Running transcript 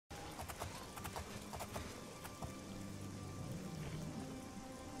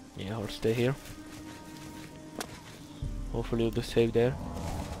Yeah, or stay here. Hopefully you'll be safe there.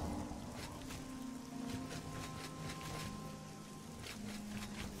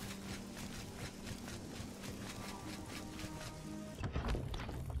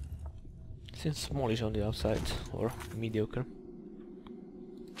 Seems smallish on the outside, or mediocre.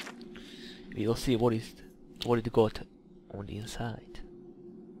 We'll see what it got on the inside.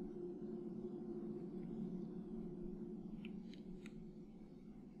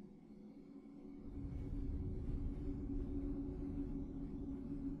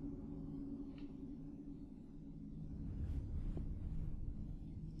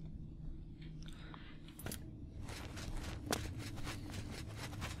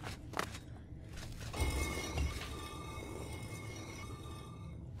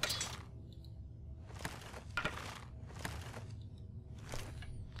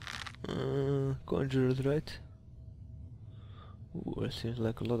 Conjurers, right? Ooh, it seems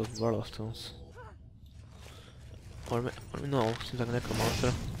like a lot of Varla stones. Or no, seems like a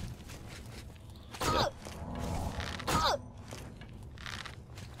necromancer. Yeah.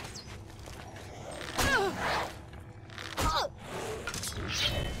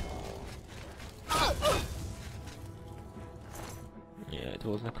 Yeah, it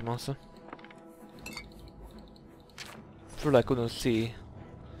was necromancer. Sure, I couldn't see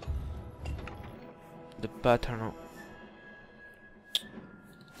the pattern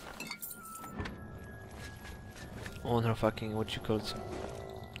on her fucking what you call it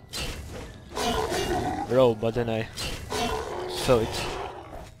row, but then I saw it.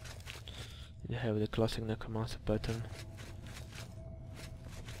 You have the classic necromancer pattern.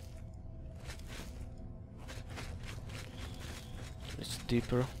 It's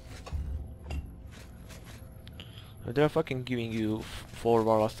deeper. They're fucking giving you 4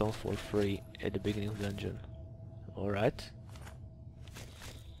 Varla stones for free at the beginning of the dungeon. Alright.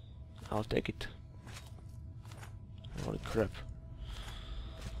 I'll take it. Holy crap.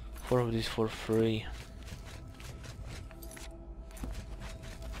 4 of these for free.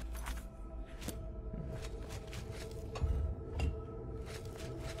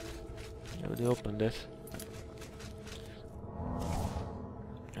 How do you open this?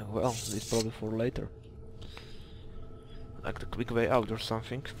 Well, this is probably for later. Like the quick way out or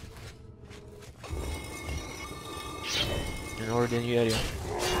something. And already a new area.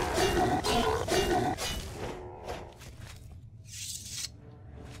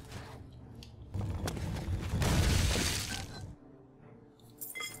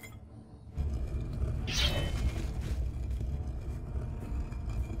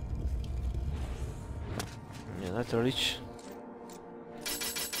 Yeah, that's a reach.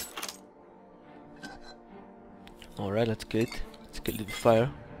 Alright, let's kill it. Let's kill it with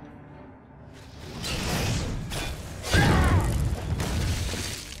fire.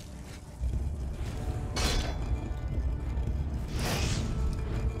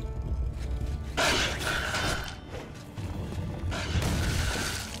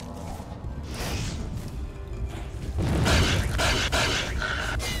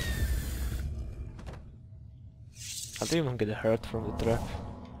 I didn't even get hurt from the trap.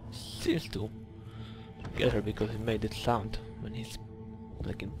 Seems to get her because it made that sound when he's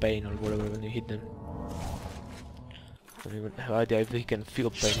like in pain or whatever when you hit them. I don't even have no idea if he can feel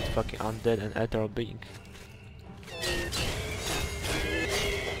pain. He's fucking undead and ethereal being.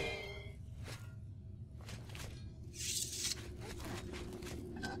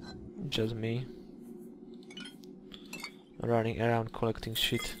 Just me running around collecting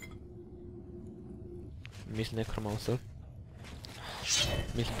shit. Miss Necromancer.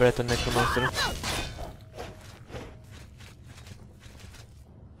 Miss Breton Necromancer.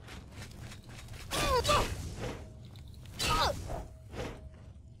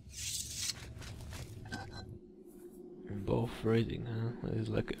 Both raiding, huh? It's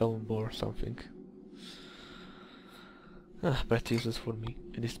like Elvenbor or something. Ah, but useless for me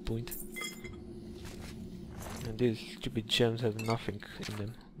at this point. And these stupid gems have nothing in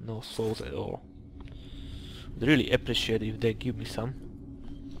them. No souls at all. I'd really appreciate it if they give me some.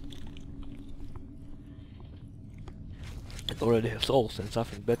 I already have souls and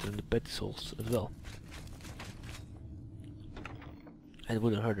something better than the petty souls as well. It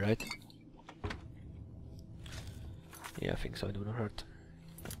wouldn't hurt, right? Yeah, I think so, it wouldn't hurt.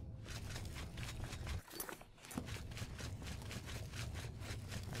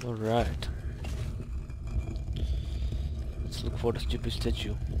 Alright. Let's look for the stupid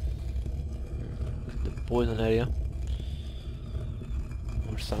statue. The poison area.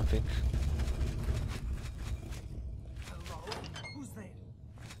 Or something. Hello? Who's there?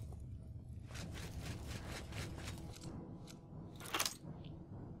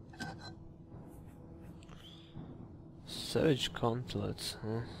 Savage gauntlets,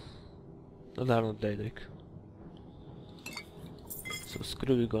 huh? No, they are not Daedric. So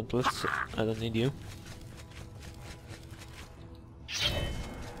screw you gauntlets, I don't need you.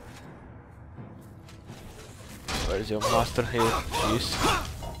 Where is your master here? Jeez.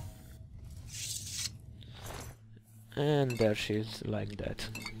 And there she is, like that,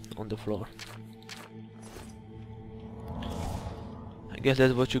 on the floor. I guess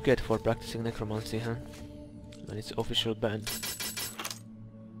that's what you get for practicing necromancy, huh? When it's official banned.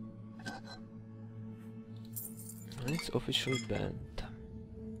 When it's official banned.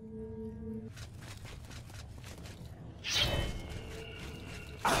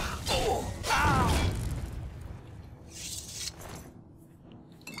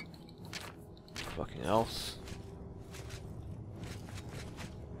 Fucking else.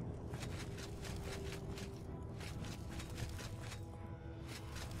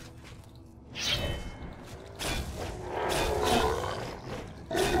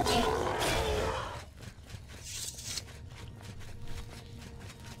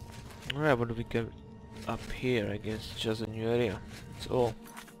 Alright, what do we get up here? I guess just a new area. That's all.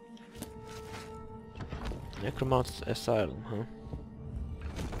 Necromancer's Asylum, huh?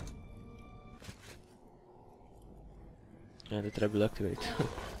 And the trap will activate.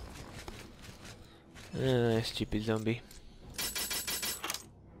 Nice cheapy zombie.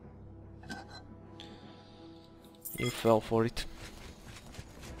 You fell for it.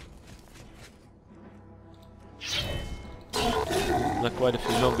 Like quite a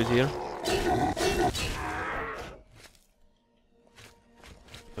few zombies here.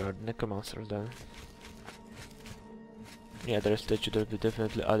 Where are the necromancers then? Yeah, there's a statue that will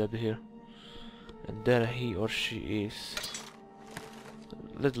definitely add up here. And there he or she is.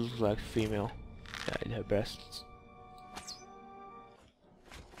 Little like female. Yeah, in her breasts.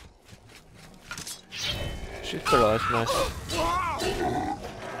 She's paralyzed, nice.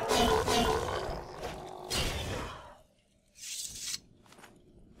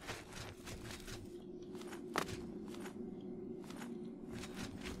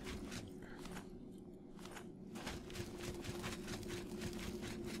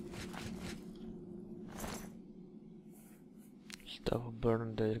 Stuff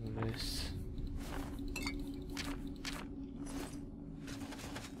burn the mess.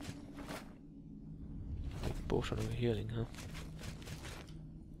 Big potion of healing, huh?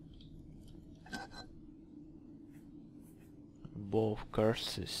 Bow of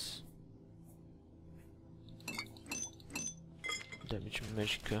curses. Damage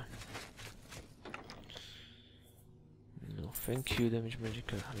magicka. No, thank you, damage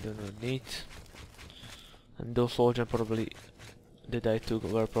magicka. I do not need. And those soldiers probably that I took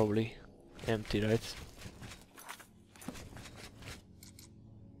were probably empty, right?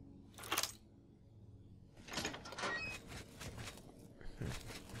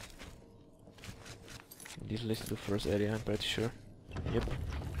 This leads to the first area, I'm pretty sure. Yep.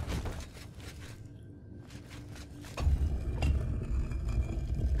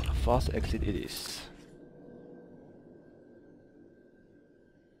 A fast exit it is.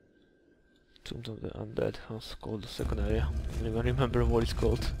 Tombs of the Undead, how's called the second area? I don't even remember what it's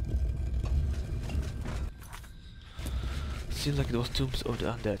called. Seems like it was Tombs of the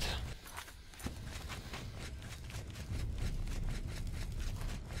Undead.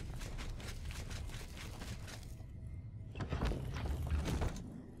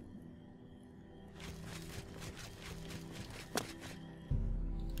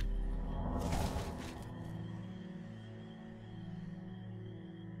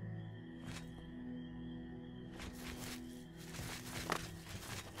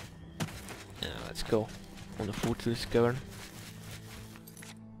 Let's go on the foot to this cavern.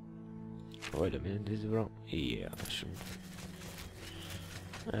 Wait a minute, this is wrong. Yeah,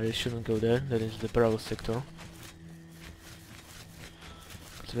 I really shouldn't go there. That is the Bravo sector.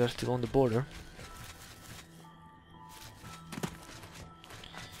 But we are still on the border.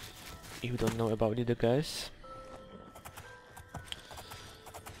 You don't know about it, guys.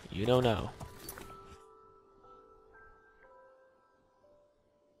 You know now.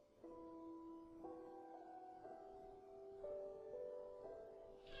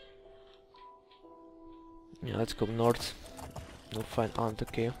 Yeah, let's go north. We'll find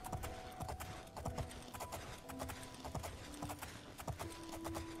Arrancar here.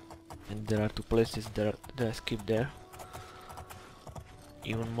 And there are two places that I skipped there.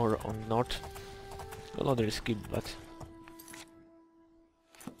 Even more on north. Well, not really skipped, but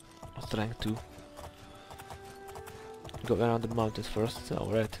I was trying to go around the mountains first. So,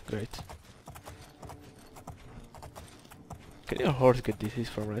 alright, great. Can your horse get disease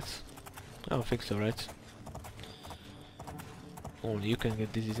from rats? I don't think so, right? Only you can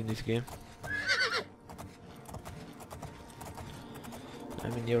get disease in this game. I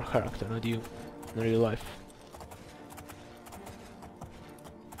mean your character, not you, in real life.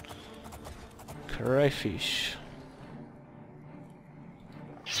 Crayfish.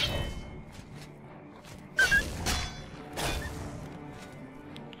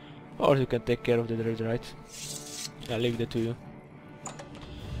 Or you can take care of the dread, right? I'll leave that to you.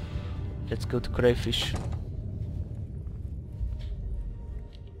 Let's go to Crayfish.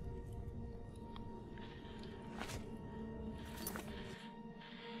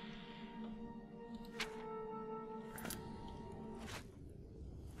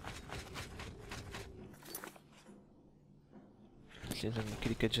 Seems like the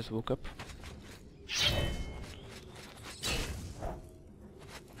kitty cat just woke up.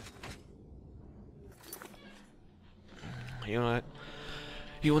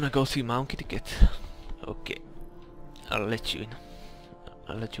 You wanna go see Mom Kitty Cat? Okay, I'll let you in.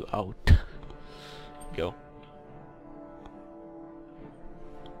 I'll let you out. Go.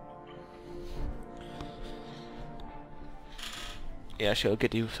 Yeah, she'll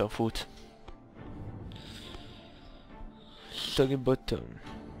get you some food. Soggy bottom.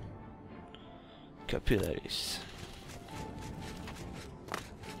 Capillaries.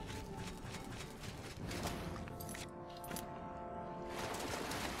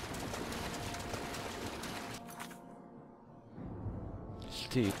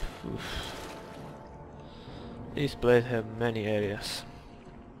 Steep. Oof. These places have many areas.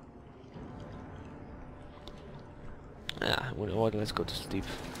 Ah, you know what? Let's go to steep.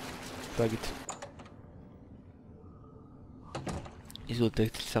 Plug it. This will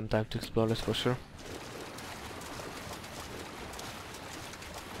take some time to explore, that's for sure.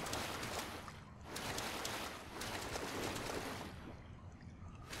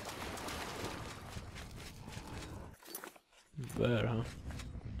 Where, huh?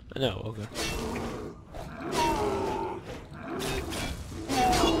 No, okay.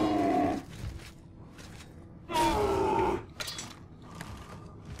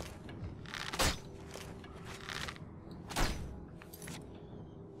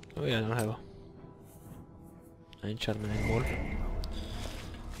 Oh yeah, I don't have an enchantment anymore.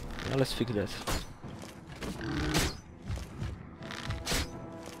 Now let's fix that.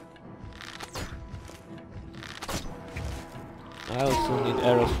 I also need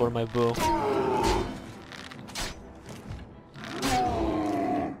arrows for my bow.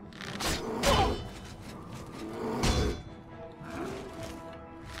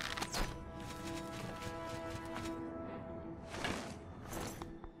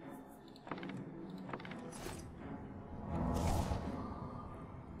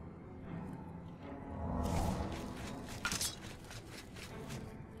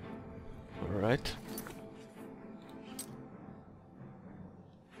 Alright.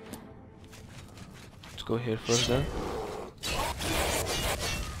 Let's go here first then.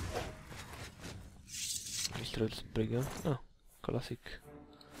 Mr. Brigand. Oh, classic.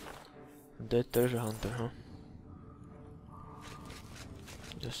 Dead treasure hunter, huh?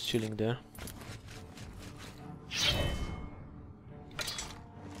 Just chilling there.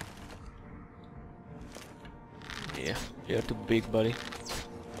 Yeah, you're too big, buddy.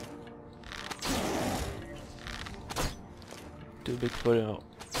 Too big for your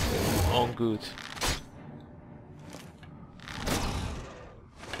own good.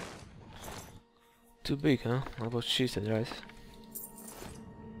 Too big, huh? What what she said, right?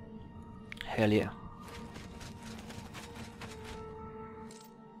 Hell yeah.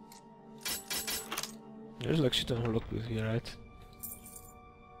 There's like shit on her lockpicks here, right?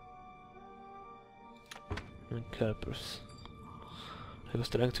 And calipers. I was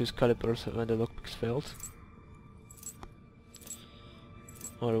trying to use calipers when the lockpicks failed.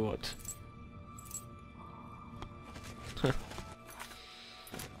 Or what?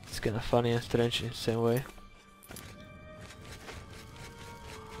 It's kinda funny and strange in the same way.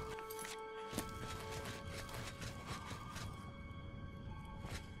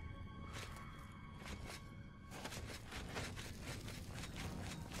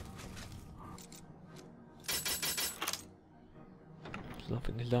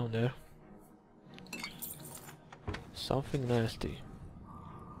 Something is down there. Something nasty.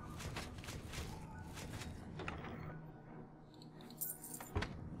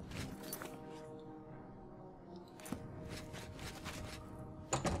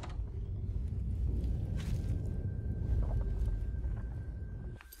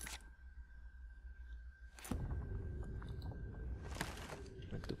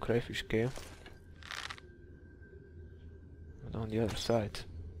 Like the Crayfish cave. But on the other side.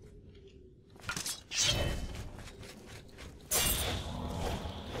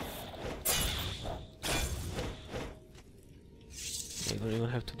 You don't even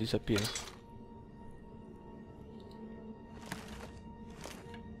have to disappear.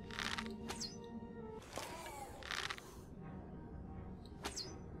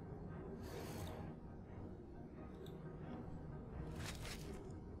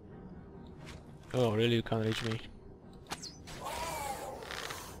 Oh, really? You can't reach me?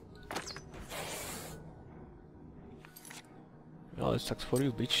 Oh, it sucks for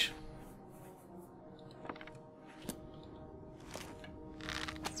you, bitch.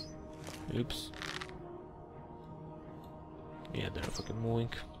 Oops. Yeah, they're fucking moving.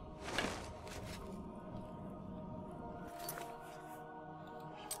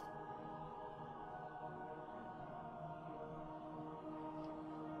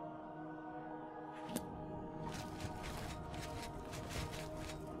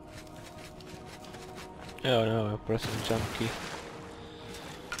 Oh no, I pressed the jump key.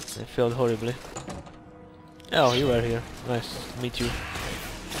 I failed horribly. Oh, you are here. Nice to meet you.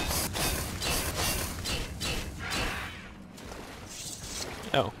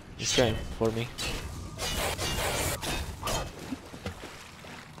 Oh, you came for me.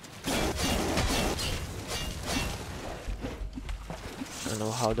 I don't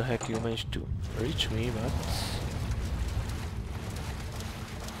know how the heck you managed to reach me, but...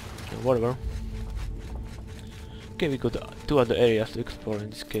 whatever. Okay, we got 2 other areas to explore in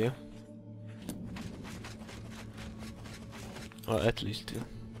this cave. Or at least 2.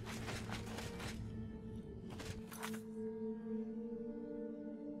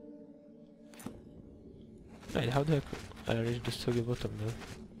 Wait, how the heck I reached the soggy bottom there?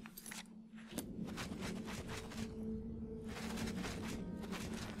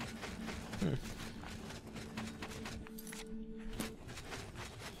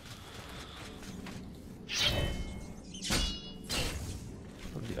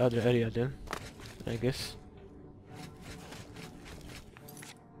 From the other area then, I guess.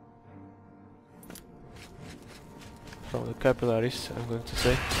 From the capillaries, I'm going to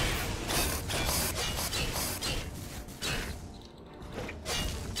say.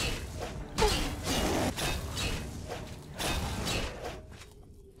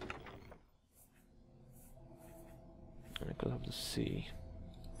 Because of the sea.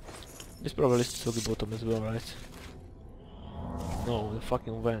 This probably is the soggy bottom as well, right? No, the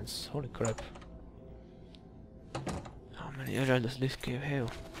fucking vents. Holy crap. How many areas does this cave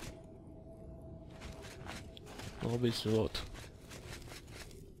have? Obviously a lot.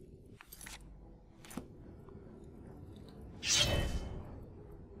 You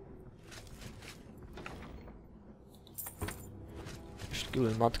should kill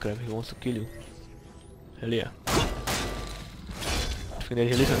the mud crab, he wants to kill you. Hell yeah. I think that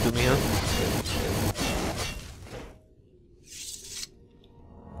he listened to me, huh?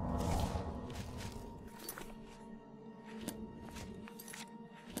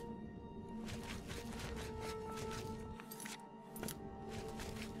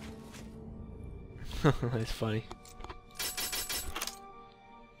 That's funny.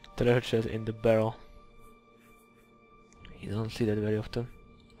 Treasure in the barrel. You don't see that very often.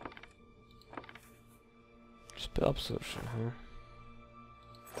 Spell absorption, huh?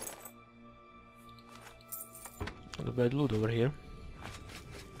 Not a bad loot over here.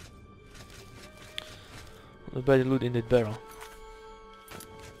 Not a bad loot in that barrel.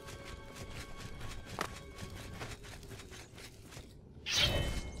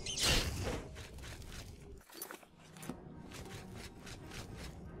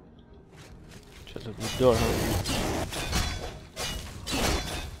 Just a good door, huh?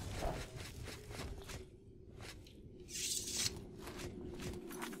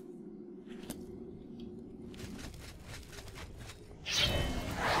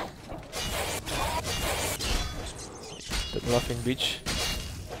 Stop laughing, bitch.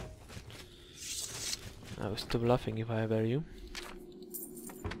 I will stop laughing if I were you.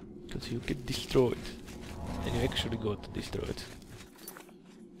 Because you get destroyed. And you actually got destroyed.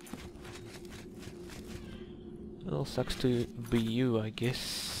 Well, sucks to be you, I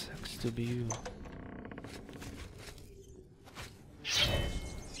guess. Sucks to be you.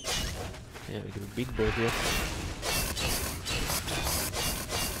 Yeah, we got a big boat here.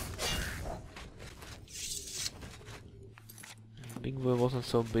 Big boy wasn't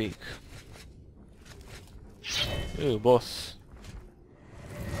so big. Ew, boss.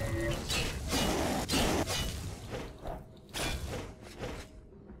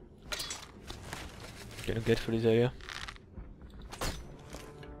 Can you get through this area?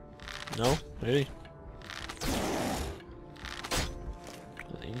 No? Really?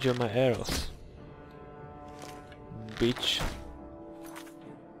 I'll injure my arrows. Bitch.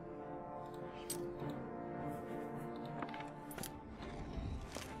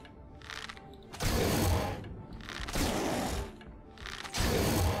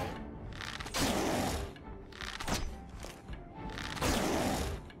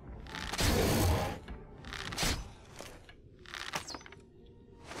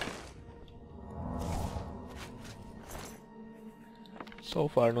 So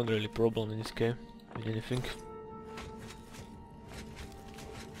far not really problem in this game with anything.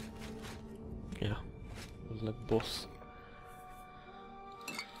 Yeah, it was like boss.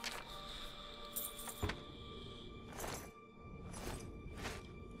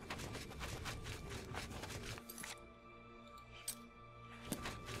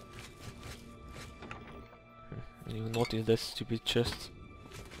 You notice that stupid chest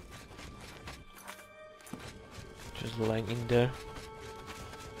just lying in there.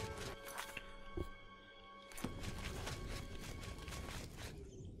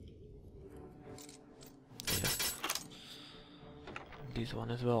 Yeah. This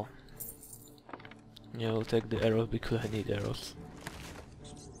one as well. Yeah, I'll take the arrows because I need arrows.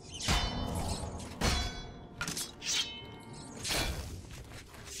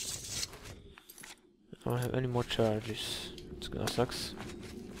 I don't have any more charges. It's gonna sucks.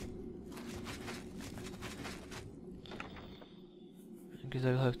 I guess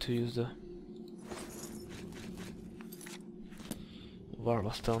I'll have to use the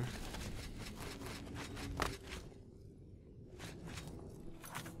Varva stone.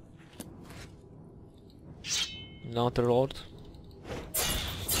 Now the road.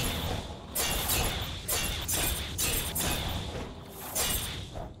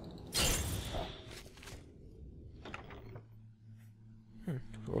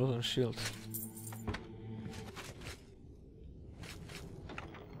 Frozen shield.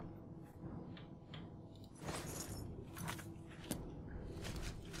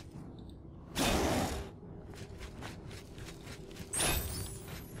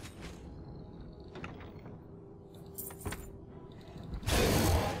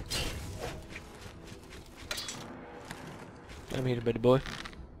 I'm here, bad boy.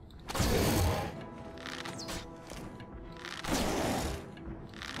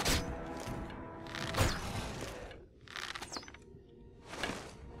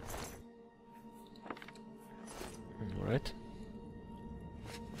 Alright.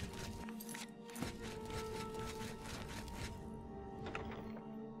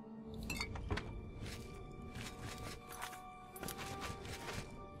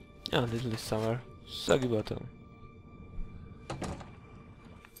 Ah, this is somewhere. Soggy bottom.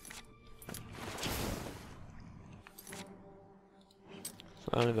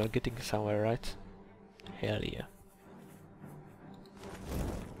 Finally we're getting somewhere, right? Hell yeah.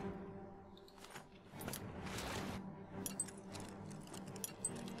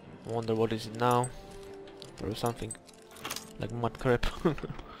 Wonder what is it now? Or something like mud crap.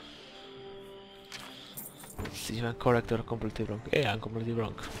 See if I'm correct or completely wrong. Yeah, I'm completely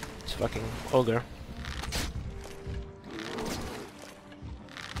wrong. It's fucking ogre.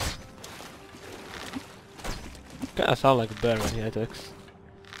 Kinda sound like a bear when he attacks.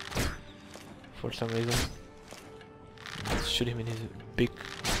 For some reason. Let's shoot him in his big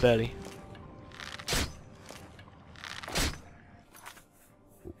belly.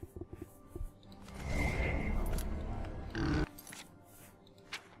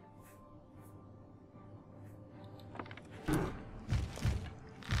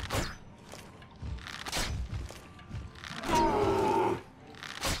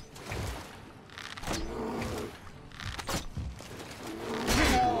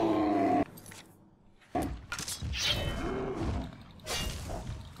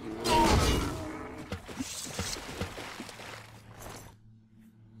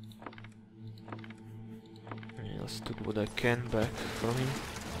 Let's take what I can back from him.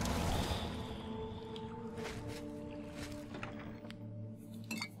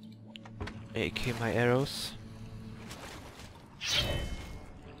 AK my arrows.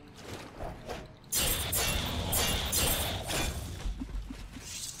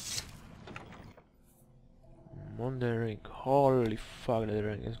 On the ring. Holy fuck, that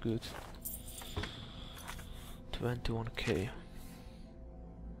ring is good. 21k.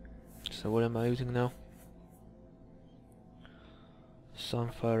 So what am I using now?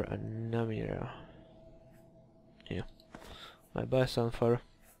 Sunfire and Namira. Yeah. I buy Sunfire.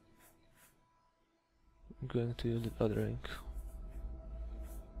 I'm going to use the other ring.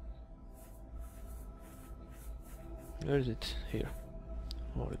 Where is it? Here.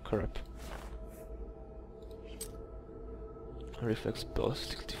 Holy crap. Reflex plus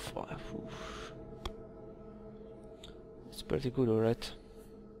 65. Oof. It's pretty good, alright.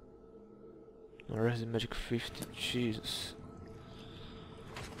 Resin magic 50. Jesus.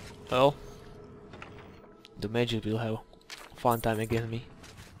 Well, the magic will have a fun time against me.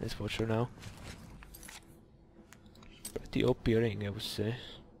 That's for sure now. Pretty OP ring, I would say.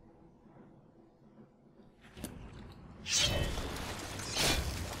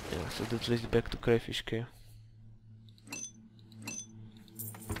 Yeah, so that leads back to Crayfish cave.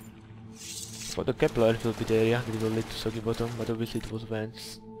 For the capillary it will be the area that will lead to Soggy Bottom, but obviously it was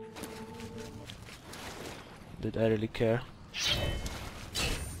vents. Did I really care?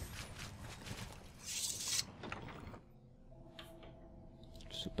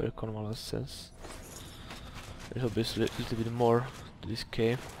 Super convalescence. There's obviously a little bit more to this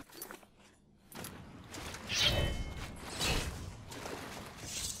cave.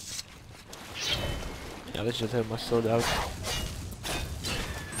 Yeah, let's just have my sword out.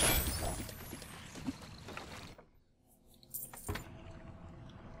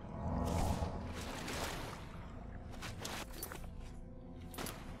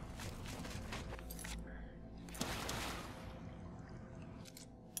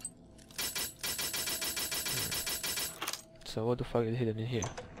 So what the fuck is hidden in here?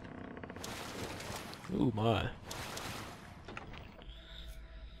 Ooh my.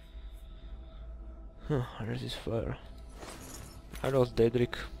 Huh, there's this fire. I lost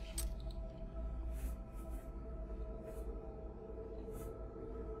Daedric.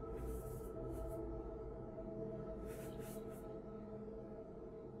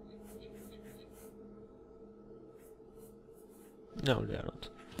 No, they are not.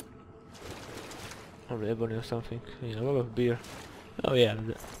 Or ebony or something. Yeah, a lot of beer. Oh yeah,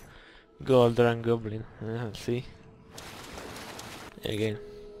 the gold rank goblin. See? Again.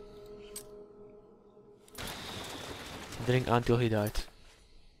 Drink until he died.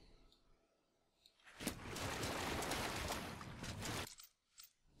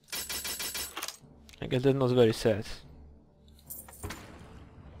 I guess that was very sad.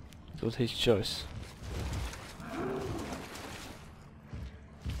 It was his choice.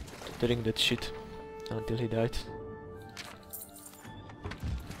 To drink that shit until he died.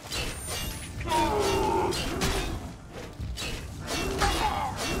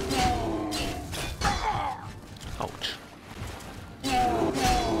 Ouch.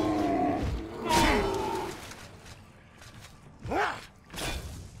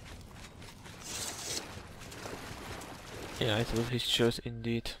 Yeah, it was his choice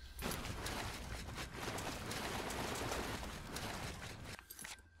indeed.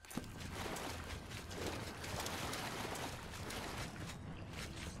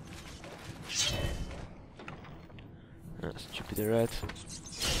 Stupid rat.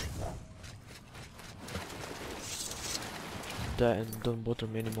 Die and don't bother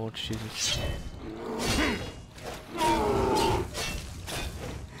me anymore, Jesus.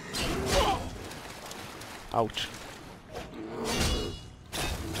 Ouch.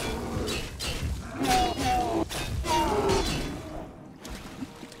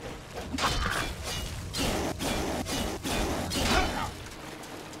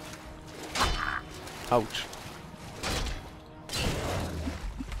 Ouch.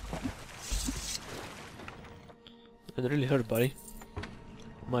 It really hurt, buddy.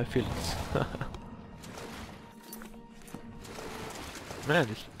 My feelings. Man,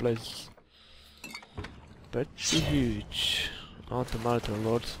 this place is pretty huge. Oh, the Monitor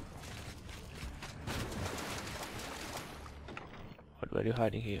Lord. What were you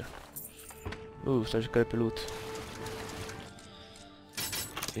hiding here? Ooh, such crappy loot.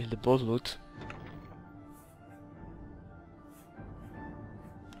 Is the boss loot?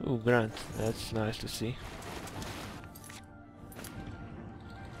 Ooh, Grant. That's nice to see.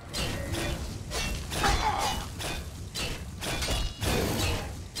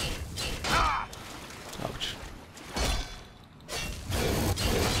 Ouch.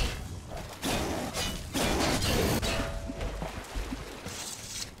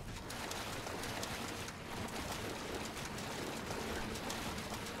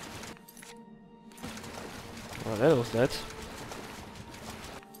 Well, that was that.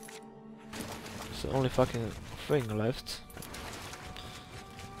 It's the only fucking thing left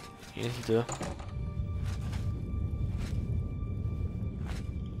is the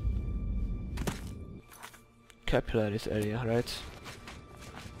capillaries area, right?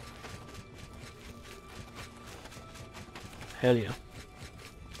 Hell yeah.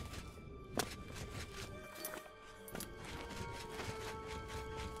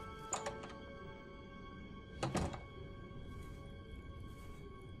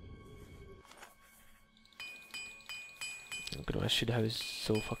 Look at my shit, how is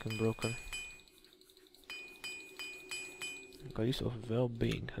so fucking broken. Got use of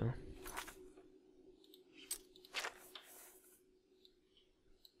well-being, huh?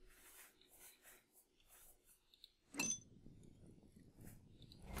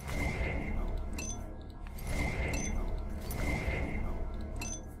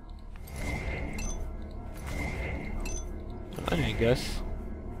 I guess.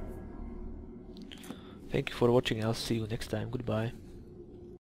 Thank you for watching, I'll see you next time, goodbye.